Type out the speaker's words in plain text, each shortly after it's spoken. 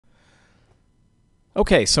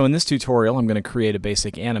Okay, so in this tutorial, I'm going to create a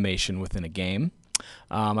basic animation within a game.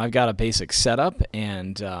 I've got a basic setup,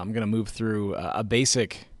 and I'm going to move through a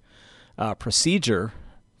basic procedure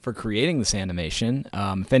for creating this animation.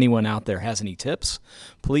 If anyone out there has any tips,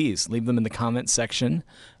 please leave them in the comments section.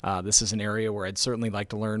 This is an area where I'd certainly like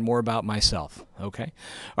to learn more about myself. Okay.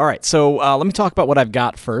 All right, so let me talk about what I've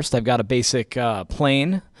got first. I've got a basic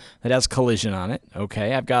plane that has collision on it.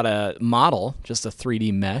 Okay. I've got a model, just a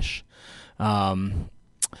 3D mesh.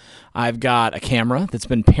 I've got a camera that's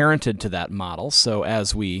been parented to that model, so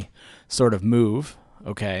as we sort of move,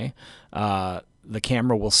 okay, the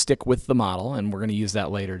camera will stick with the model, and we're going to use that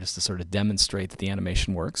later just to sort of demonstrate that the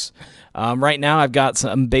animation works. Right now I've got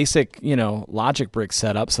some basic, logic bricks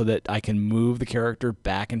set up so that I can move the character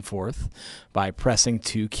back and forth by pressing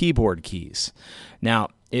 2 keyboard keys. Now,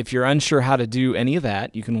 if you're unsure how to do any of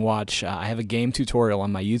that, you can watch, I have a game tutorial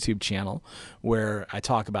on my YouTube channel where I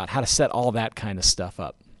talk about how to set all that kind of stuff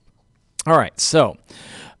up. All right, so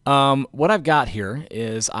what I've got here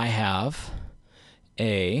is I have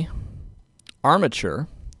a armature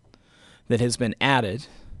that has been added,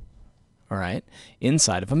 all right,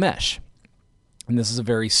 inside of a mesh. And this is a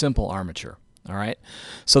very simple armature, all right?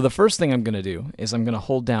 So the first thing I'm going to do is I'm going to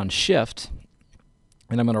hold down Shift,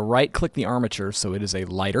 and I'm going to right-click the armature so it is a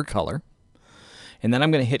lighter color. And then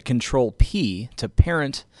I'm going to hit Control-P to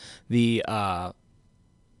parent the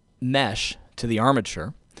mesh to the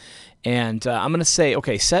armature. And I'm going to say,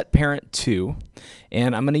 okay, set parent to,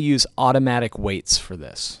 and I'm going to use automatic weights for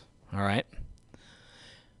this, all right?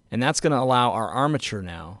 And that's going to allow our armature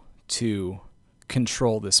now to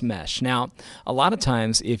control this mesh. Now, a lot of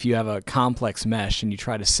times if you have a complex mesh and you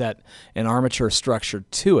try to set an armature structure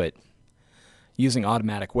to it using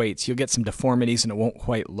automatic weights, you'll get some deformities and it won't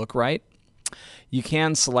quite look right. You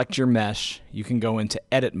can select your mesh, you can go into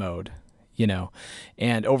edit mode,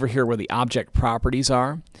 and over here where the object properties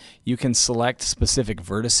are, you can select specific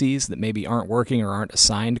vertices that maybe aren't working or aren't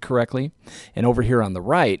assigned correctly. And over here on the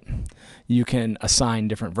right, you can assign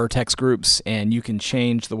different vertex groups and you can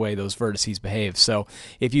change the way those vertices behave. So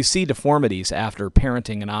if you see deformities after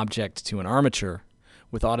parenting an object to an armature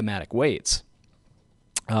with automatic weights,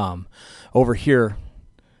 over here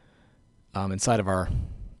inside of our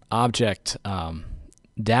object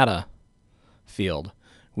data field,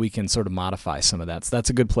 we can sort of modify some of that. So that's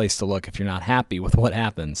a good place to look if you're not happy with what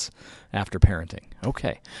happens after parenting.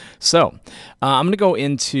 Okay, so I'm going to go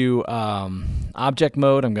into object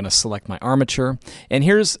mode. I'm going to select my armature. And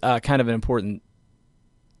here's kind of an important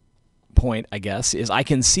point, I guess, is I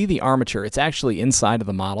can see the armature. It's actually inside of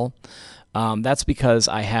the model. That's because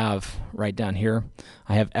I have, right down here,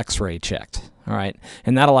 I have X-ray checked. All right,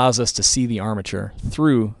 and that allows us to see the armature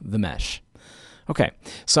through the mesh. Okay,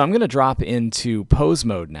 so I'm going to drop into pose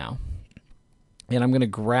mode now, and I'm going to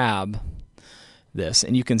grab this,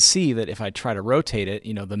 and you can see that if I try to rotate it,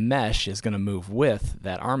 the mesh is going to move with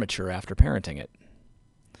that armature after parenting it.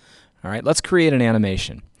 All right, let's create an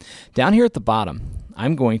animation. Down here at the bottom,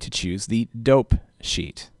 I'm going to choose the dope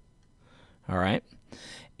sheet. All right,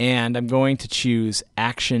 and I'm going to choose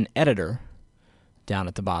Action Editor down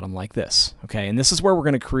at the bottom like this. Okay, and this is where we're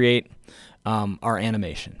going to create our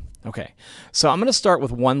animation. Okay, so I'm going to start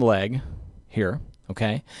with one leg here,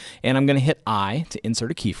 okay, and I'm going to hit I to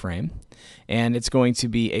insert a keyframe, and it's going to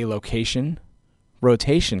be a location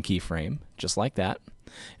rotation keyframe, just like that,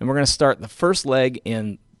 and we're going to start the first leg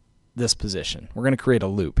in this position. We're going to create a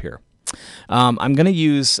loop here. I'm going to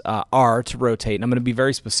use R to rotate, and I'm going to be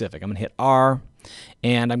very specific. I'm going to hit R,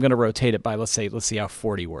 and I'm going to rotate it by, let's see how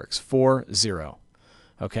 40 works, 40,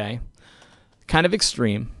 okay, kind of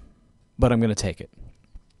extreme, but I'm going to take it.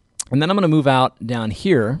 And then I'm going to move out down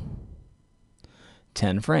here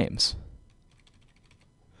 10 frames.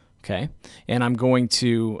 Okay, and I'm going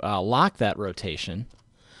to lock that rotation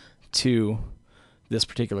to this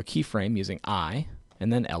particular keyframe using I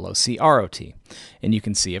and then LOCROT. And you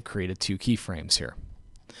can see I've created 2 keyframes here.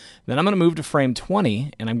 Then I'm going to move to frame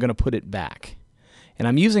 20 and I'm going to put it back. And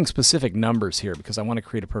I'm using specific numbers here because I want to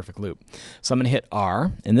create a perfect loop. So I'm going to hit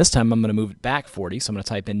R, and this time I'm going to move it back 40. So I'm going to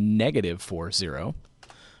type in -40.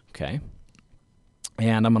 Okay,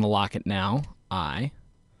 and I'm going to lock it now, I,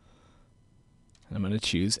 and I'm going to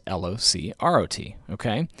choose LOCROT,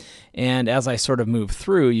 okay? And as I sort of move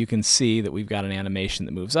through, you can see that we've got an animation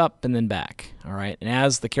that moves up and then back, all right? And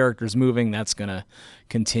as the character's moving, that's going to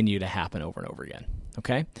continue to happen over and over again,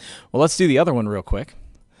 okay? Well, let's do the other one real quick.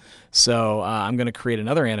 So I'm going to create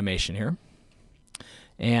another animation here,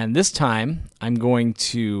 and this time I'm going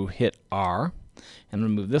to hit R, and I'm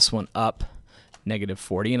going to move this one up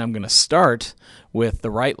 -40, and I'm going to start with the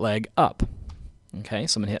right leg up. Okay,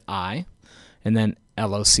 so I'm going to hit I, and then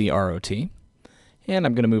LOCROT, And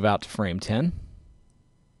I'm going to move out to frame 10.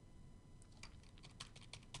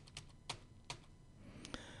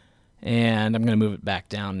 And I'm going to move it back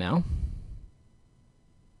down now.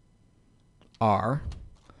 R.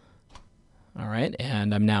 All right,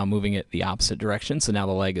 and I'm now moving it the opposite direction, so now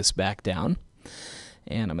the leg is back down.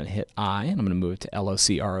 And I'm going to hit I, and I'm going to move it to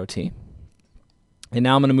LOCROT. And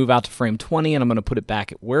now I'm going to move out to frame 20, and I'm going to put it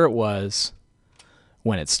back at where it was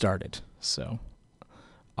when it started. So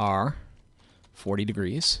R, 40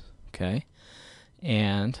 degrees, okay,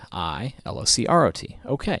 and I, LOCROT.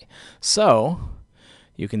 Okay, so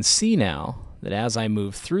you can see now that as I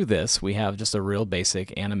move through this, we have just a real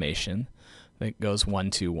basic animation that goes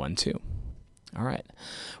 1, 2, 1, 2. All right.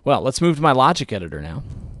 Well, let's move to my logic editor now.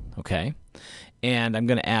 Okay. And I'm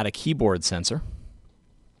going to add a keyboard sensor.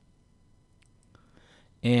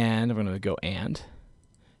 And I'm going to go and.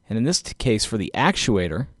 And in this case, for the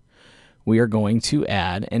actuator, we are going to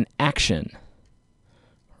add an action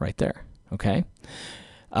right there. Okay.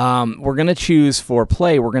 We're going to choose for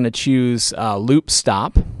play, we're going to choose loop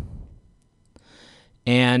stop.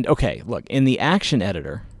 And okay, look, in the action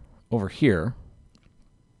editor over here,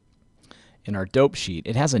 in our dope sheet,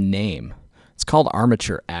 it has a name. It's called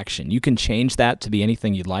armature action. You can change that to be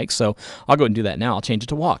anything you'd like. So I'll go ahead and do that now. I'll change it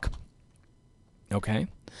to walk. Okay.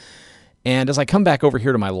 And as I come back over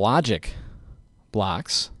here to my logic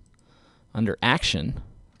blocks under action,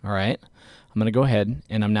 all right, I'm going to go ahead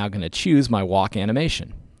and I'm now going to choose my walk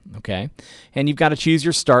animation. Okay. And you've got to choose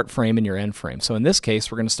your start frame and your end frame. So in this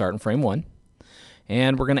case, we're going to start in frame 1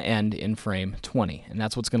 and we're going to end in frame 20. And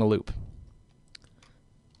that's what's going to loop.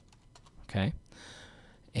 Okay,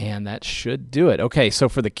 and that should do it. Okay, so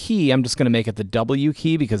for the key, I'm just going to make it the W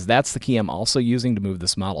key because that's the key I'm also using to move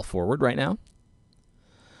this model forward right now.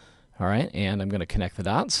 All right, and I'm going to connect the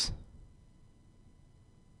dots.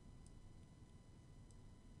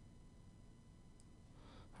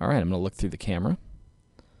 All right, I'm going to look through the camera.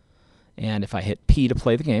 And if I hit P to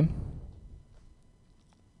play the game,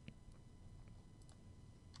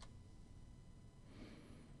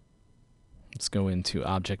 let's go into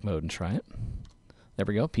object mode and try it. There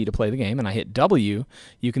we go, P to play the game, and I hit W,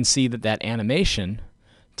 you can see that that animation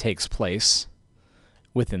takes place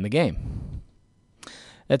within the game.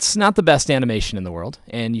 It's not the best animation in the world,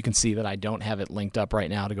 and you can see that I don't have it linked up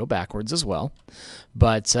right now to go backwards as well.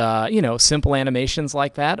 But, you know, simple animations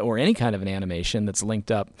like that, or any kind of an animation that's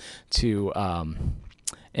linked up to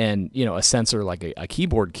and, you know, a sensor like a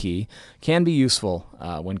keyboard key can be useful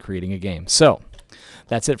when creating a game. So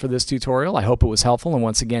that's it for this tutorial. I hope it was helpful. And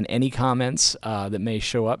once again, any comments that may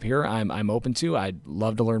show up here, I'm open to. I'd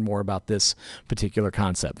love to learn more about this particular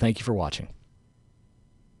concept. Thank you for watching.